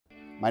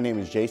My name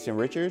is Jason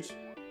Richards.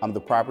 I'm the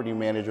property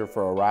manager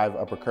for Arrive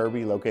Upper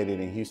Kirby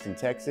located in Houston,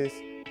 Texas,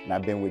 and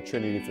I've been with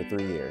Trinity for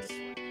 3 years.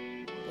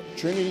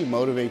 Trinity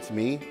motivates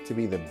me to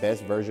be the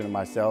best version of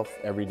myself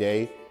every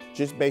day,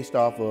 just based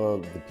off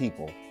of the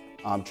people.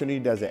 Trinity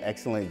does an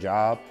excellent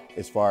job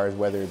as far as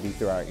whether it be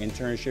through our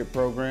internship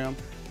program,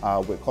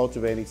 with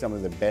cultivating some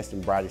of the best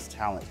and brightest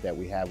talents that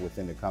we have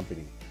within the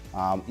company.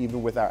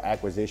 Even with our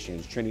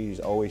acquisitions, Trinity is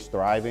always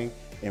thriving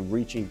and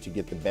reaching to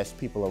get the best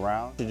people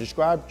around. To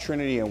describe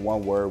Trinity in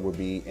one word would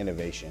be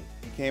innovation.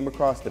 We came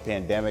across the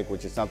pandemic,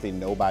 which is something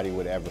nobody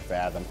would ever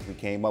fathom. We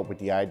came up with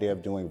the idea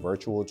of doing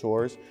virtual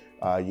tours.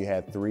 You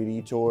had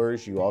 3D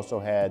tours, you also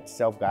had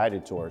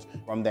self-guided tours.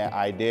 From that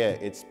idea,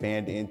 it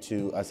spanned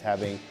into us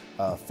having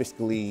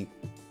fiscally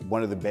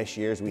one of the best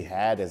years we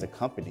had as a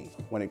company.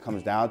 When it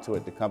comes down to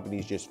it, the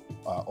company's just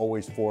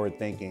always forward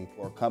thinking.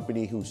 For a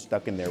company who's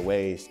stuck in their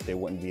ways, they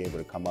wouldn't be able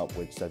to come up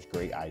with such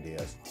great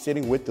ideas.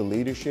 Sitting with the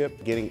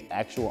leadership, getting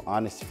actual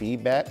honest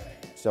feedback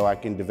so I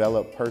can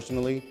develop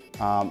personally,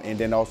 and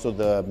then also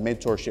the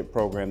mentorship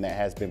program that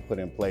has been put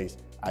in place.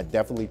 I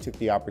definitely took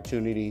the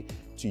opportunity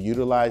to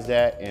utilize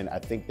that, and I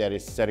think that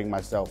it's setting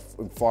myself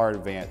far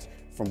advanced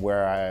from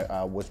where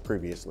I was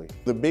previously.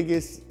 The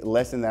biggest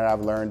lesson that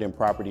I've learned in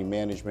property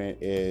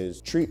management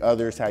is treat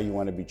others how you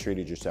want to be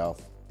treated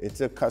yourself.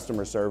 It's a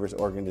customer service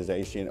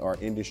organization or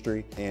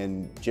industry,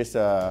 and just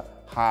a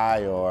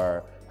hi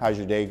or how's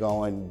your day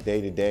going,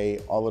 day to day,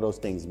 all of those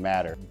things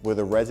matter. With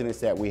the residents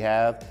that we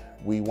have,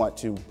 we want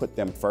to put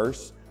them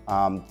first.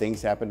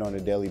 Things happen on a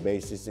daily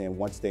basis, and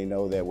once they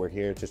know that we're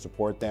here to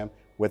support them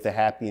with a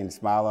happy and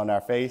smile on our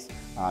face,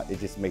 it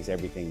just makes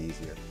everything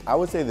easier. I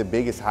would say the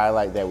biggest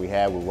highlight that we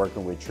had with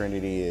working with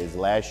Trinity is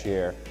last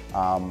year,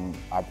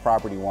 our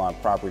property won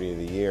Property of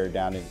the Year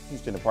down in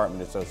Houston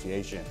Apartment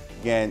Association.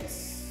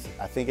 Against,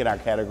 I think in our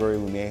category,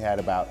 we may have had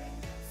about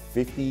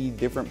 50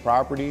 different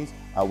properties.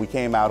 We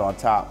came out on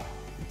top.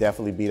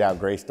 Definitely beat out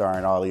Greystar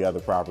and all the other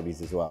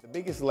properties as well. The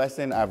biggest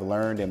lesson I've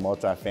learned in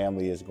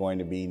multifamily is going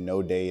to be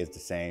no day is the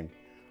same.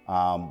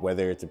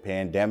 Whether it's a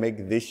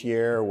pandemic this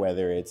year,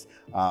 whether it's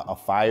a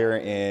fire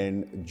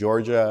in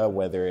Georgia,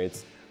 whether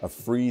it's a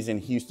freeze in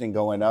Houston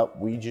going up,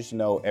 we just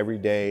know every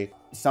day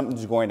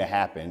something's going to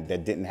happen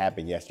that didn't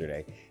happen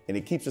yesterday. And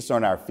it keeps us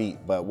on our feet,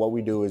 but what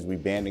we do is we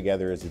band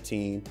together as a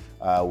team.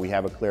 We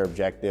have a clear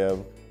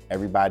objective.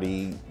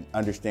 Everybody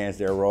understands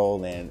their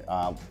role, and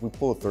we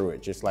pull through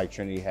it just like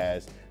Trinity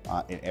has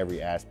in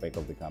every aspect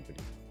of the company.